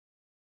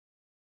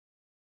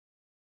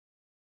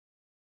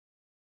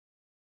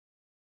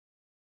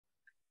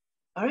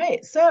All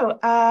right. So,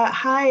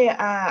 hi,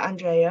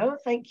 Andreo.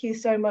 Thank you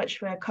so much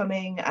for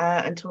coming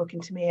and talking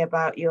to me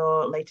about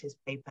your latest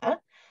paper.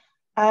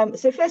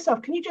 So, first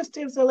off, can you just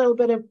give us a little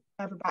bit of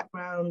a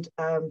background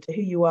to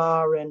who you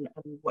are and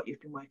what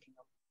you've been working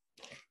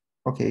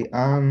on? Okay,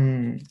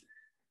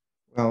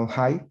 well,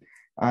 hi.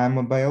 I'm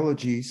a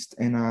biologist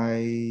and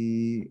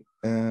I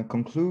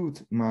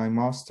conclude my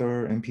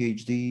master and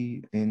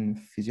PhD in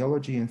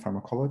physiology and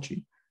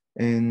pharmacology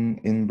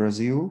in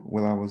Brazil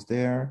while I was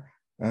there.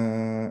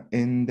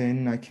 And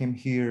then I came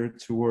here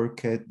to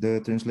work at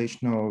the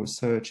Translational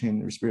Research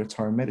in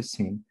Respiratory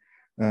Medicine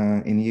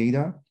in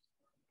IEDA.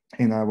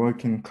 And I'm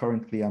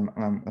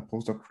a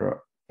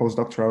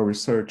postdoctoral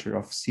researcher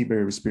of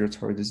severe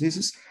respiratory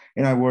diseases,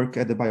 and I work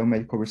at the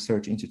Biomedical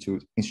Research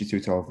Institute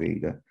of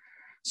IEDA.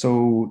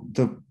 So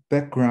the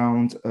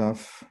background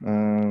of,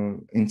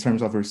 in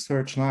terms of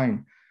research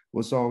line,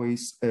 was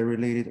always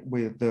related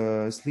with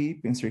the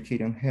sleep and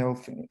circadian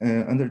health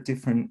under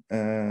different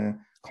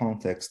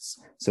contexts,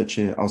 such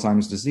as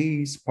Alzheimer's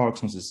disease,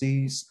 Parkinson's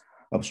disease,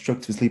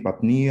 obstructive sleep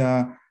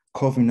apnea,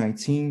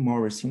 COVID-19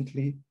 more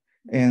recently,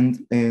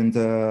 and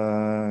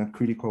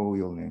critical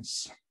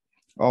illness.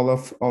 All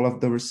of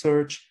the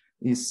research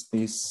is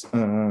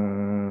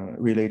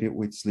related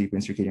with sleep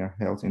and circadian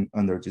health in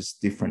under these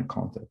different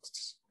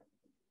contexts.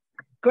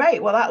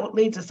 Great. Well, that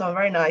leads us on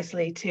very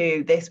nicely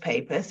to this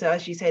paper. So,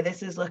 as you say,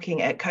 this is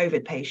looking at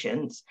COVID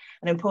patients,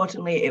 and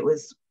importantly, it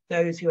was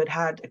those who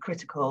had a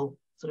critical,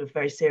 sort of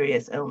very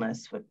serious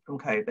illness from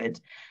COVID,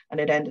 and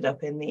it ended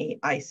up in the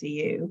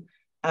ICU.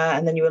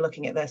 And then you were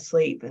looking at their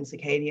sleep and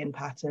circadian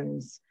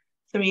patterns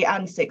 3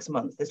 and 6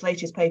 months. This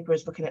latest paper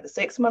is looking at the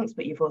 6 months,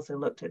 but you've also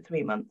looked at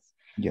 3 months.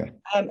 Yeah.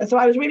 And so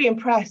I was really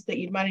impressed that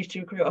you'd managed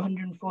to recruit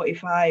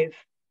 145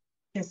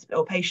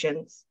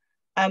 patients.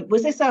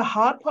 Was this a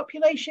hard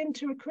population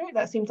to recruit?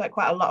 That seems like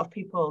quite a lot of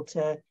people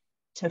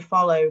to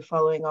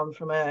following on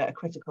from a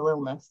critical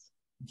illness.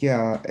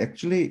 Yeah,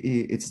 actually,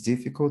 it's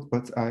difficult,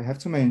 but I have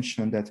to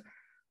mention that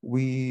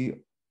we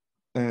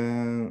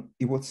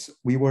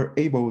we were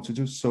able to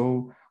do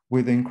so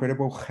with the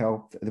incredible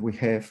help that we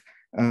have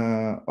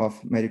of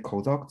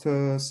medical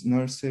doctors,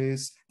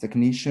 nurses,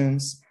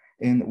 technicians,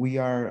 and we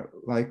are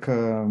like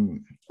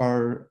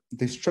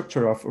the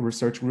structure of a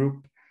research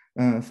group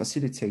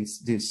facilitates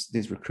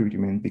this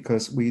recruitment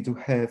because we do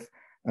have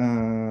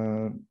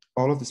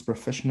all of these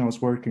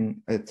professionals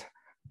working at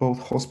both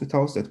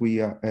hospitals that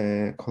we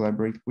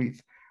collaborate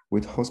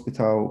with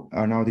Hospital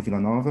Arnaldo de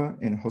Villanova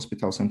and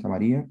Hospital Santa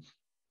Maria.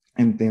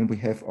 And then we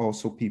have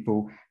also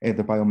people at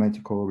the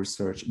Biomedical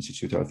Research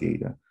Institute of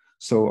IEDA.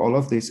 So all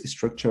of this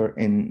structure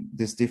and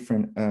these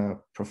different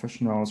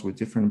professionals with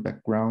different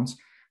backgrounds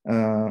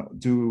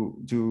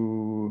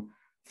do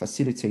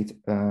facilitate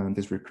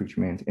this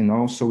recruitment. And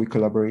also we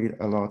collaborated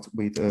a lot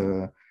with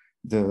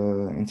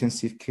the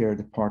intensive care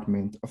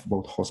department of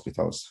both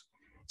hospitals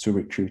to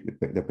recruit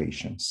the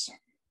patients.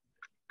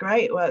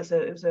 Great. Well,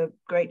 it was a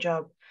great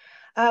job.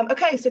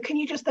 Okay, so can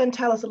you just then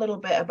tell us a little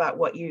bit about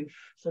what you've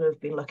sort of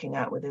been looking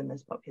at within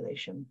this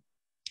population?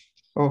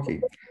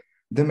 Okay.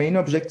 The main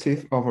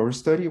objective of our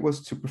study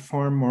was to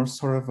perform more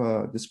sort of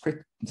a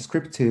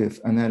descriptive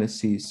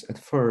analysis at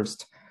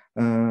first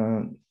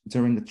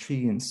during the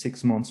 3 and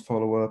 6 months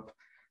follow-up,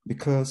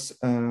 because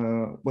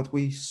what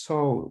we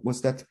saw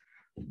was that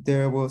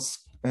there was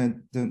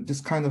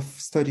this kind of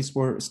studies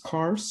were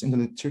scarce in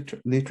the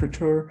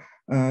literature,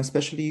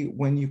 especially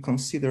when you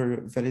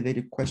consider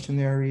validated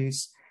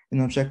questionnaires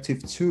and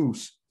objective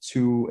tools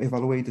to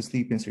evaluate the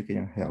sleep and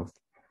circadian health.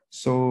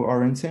 So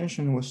our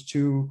intention was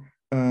to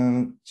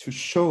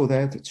show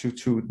that,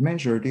 to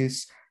measure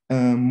this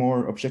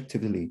more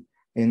objectively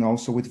and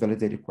also with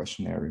validated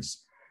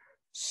questionnaires.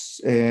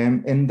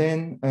 And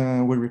then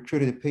we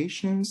recruited the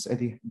patients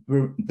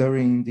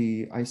during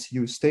the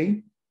ICU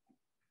stay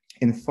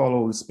and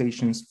followed these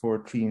patients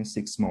for 3 and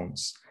 6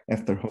 months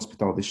after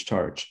hospital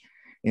discharge.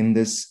 In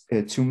this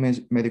 2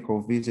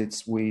 medical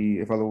visits, we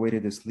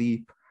evaluated the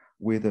sleep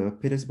with a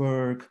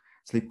Petersburg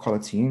Sleep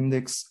Quality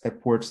Index,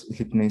 Epworth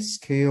Sleepiness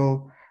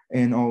Scale,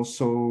 and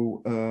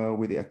also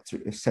with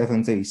the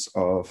 7 days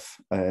of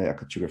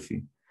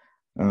actigraphy.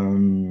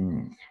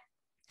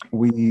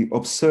 We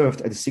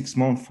observed at the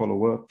 6-month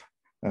follow-up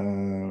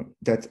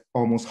that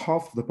almost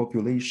half of the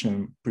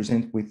population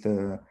present with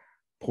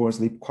poor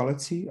sleep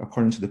quality,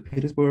 according to the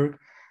Petersburg,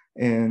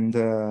 and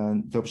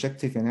the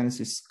objective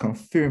analysis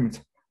confirmed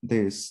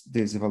these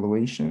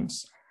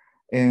evaluations.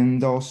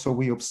 And also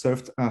we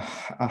observed a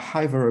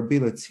high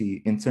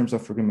variability in terms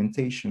of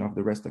fragmentation of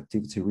the rest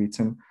activity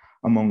rhythm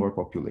among our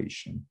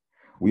population.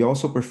 We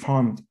also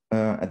performed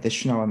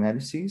additional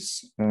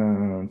analyses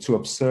to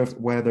observe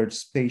whether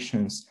these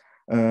patients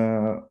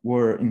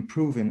were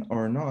improving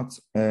or not,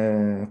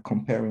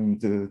 comparing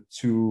the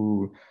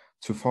two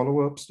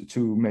follow-ups, the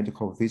 2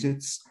 medical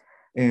visits.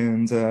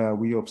 And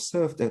we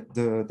observed that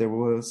there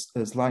was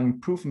a slight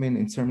improvement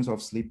in terms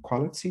of sleep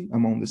quality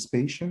among these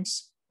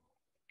patients.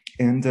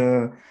 And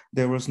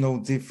there was no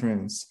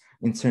difference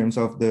in terms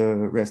of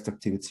the rest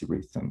activity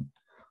rhythm.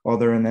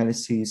 Other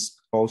analyses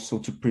also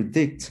to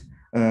predict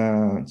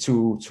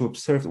to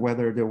observe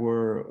whether there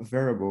were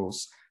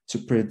variables to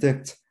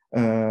predict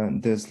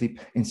the sleep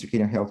and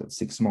circadian health at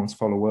 6 months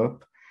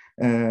follow-up,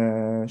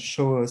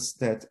 show us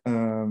that,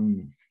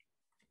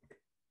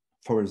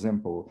 for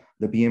example,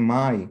 the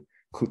BMI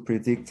could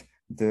predict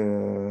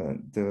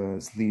the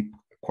sleep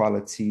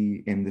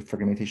quality and the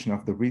fragmentation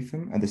of the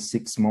rhythm at the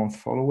 6-month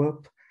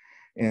follow-up,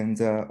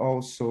 and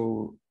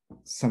also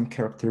some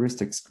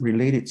characteristics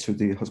related to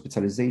the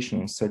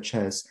hospitalization, such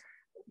as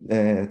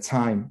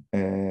time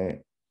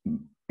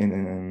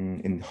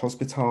in the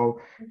hospital,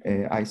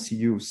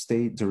 ICU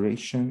stay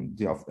duration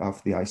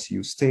of the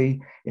ICU stay,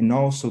 and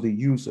also the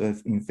use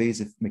of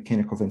invasive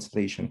mechanical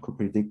ventilation could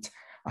predict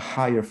a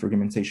higher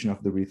fragmentation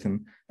of the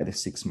rhythm at a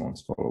 6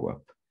 months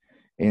follow-up.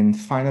 And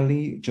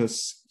finally,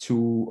 just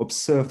to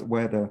observe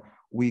whether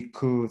we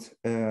could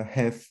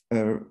have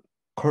a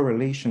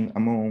correlation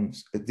among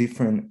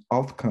different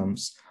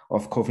outcomes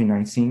of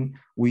COVID-19,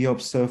 we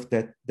observed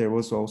that there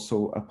was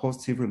also a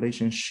positive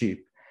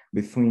relationship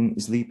between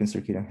sleep and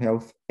circadian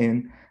health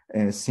and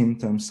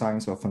symptoms,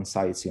 signs of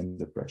anxiety and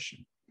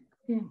depression.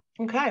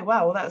 Okay,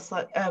 wow, well, that's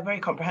like a very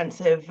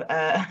comprehensive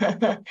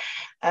a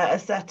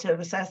set of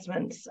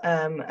assessments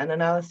and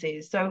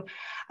analyses. So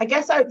I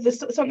guess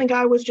something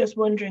I was just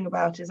wondering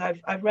about is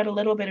I've read a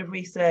little bit of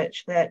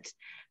research that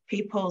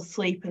people's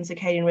sleep and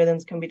circadian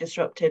rhythms can be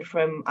disrupted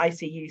from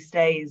ICU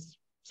stays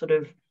sort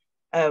of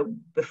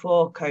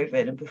before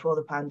COVID and before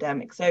the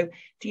pandemic. So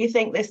do you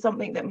think there's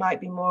something that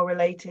might be more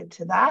related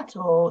to that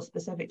or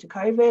specific to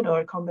COVID,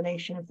 or a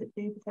combination of the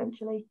two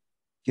potentially?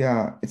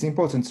 Yeah, it's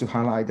important to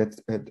highlight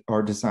that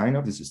our design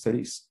of these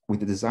studies,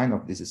 with the design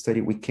of this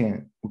study, we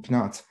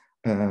cannot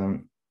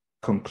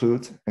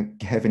conclude,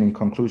 have any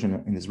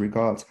conclusion in this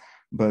regard,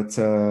 but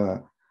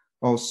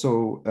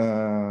also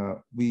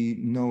we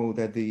know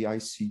that the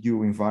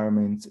ICU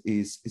environment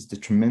is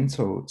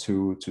detrimental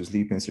to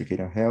sleep and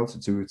circadian health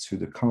due to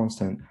the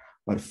constant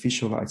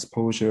artificial light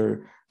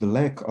exposure, the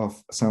lack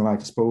of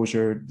sunlight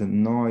exposure, the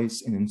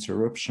noise and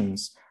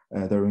interruptions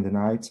during the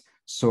night.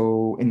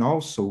 So, and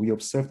also we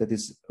observe that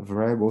these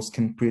variables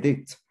can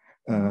predict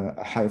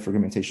a high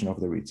fragmentation of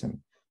the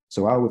rhythm.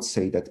 So I would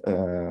say that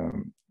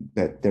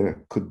that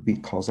there could be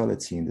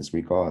causality in this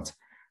regard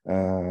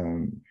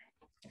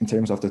in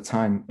terms of the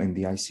time in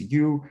the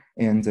ICU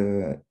and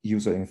the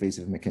use of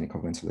invasive mechanical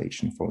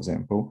ventilation, for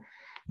example.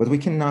 But we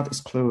cannot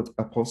exclude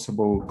a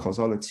possible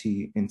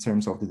causality in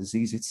terms of the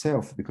disease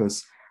itself,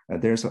 because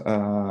there's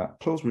a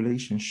close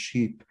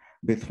relationship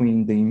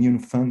between the immune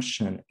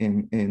function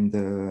in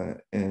the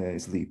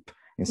sleep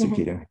and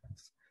circadian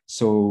health.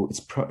 So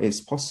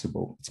it's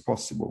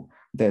possible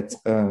that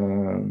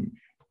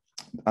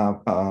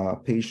a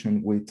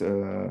patient with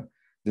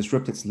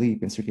disrupted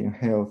sleep and circadian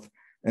health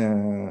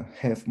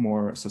have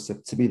more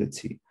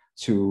susceptibility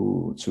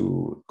to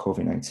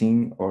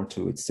COVID-19 or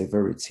to its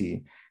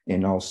severity,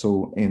 and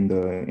also in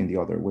the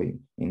other way,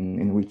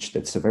 in which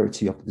that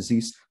severity of the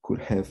disease could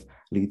have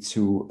lead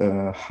to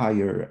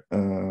higher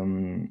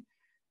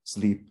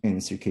sleep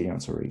and circadian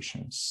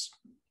alterations.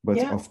 But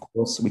yeah, of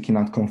course, we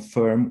cannot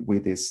confirm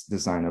with this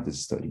design of this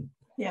study.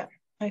 Yeah,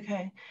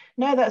 okay.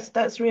 No,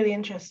 that's really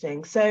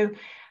interesting. So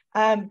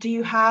do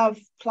you have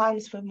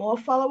plans for more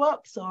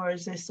follow-ups, or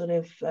is this sort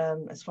of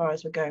as far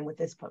as we're going with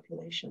this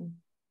population?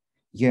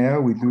 Yeah,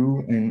 we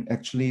do. And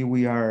actually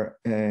we are,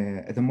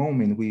 at the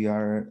moment, we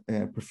are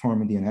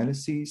performing the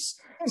analysis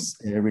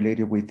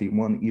related with the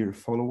 1-year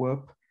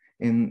follow-up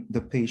in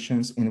the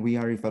patients, and we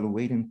are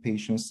evaluating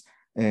patients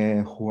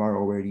who are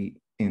already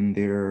in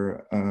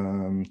their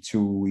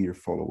 2-year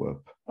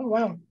follow-up. Oh,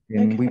 wow.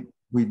 And okay.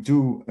 we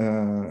do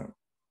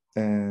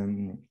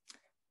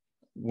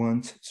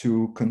want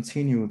to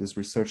continue this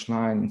research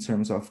line in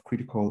terms of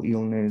critical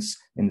illness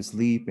and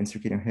sleep and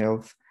circadian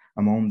health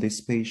among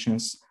these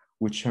patients,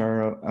 which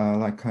are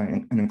like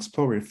an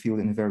exploratory field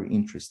and a very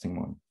interesting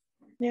one.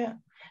 Yeah,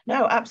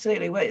 no,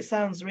 absolutely. Well, it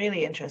sounds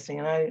really interesting,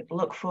 and I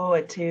look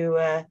forward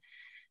to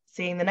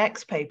seeing the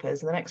next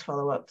papers and the next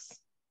follow-ups.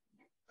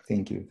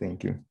 Thank you.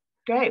 Thank you.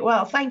 Great.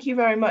 Well, thank you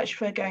very much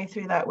for going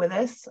through that with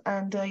us.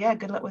 And yeah,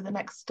 good luck with the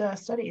next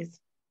studies.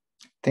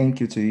 Thank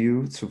you to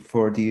you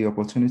for the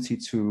opportunity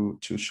to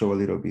show a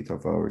little bit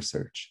of our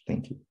research.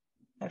 Thank you.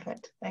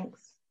 Perfect.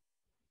 Thanks.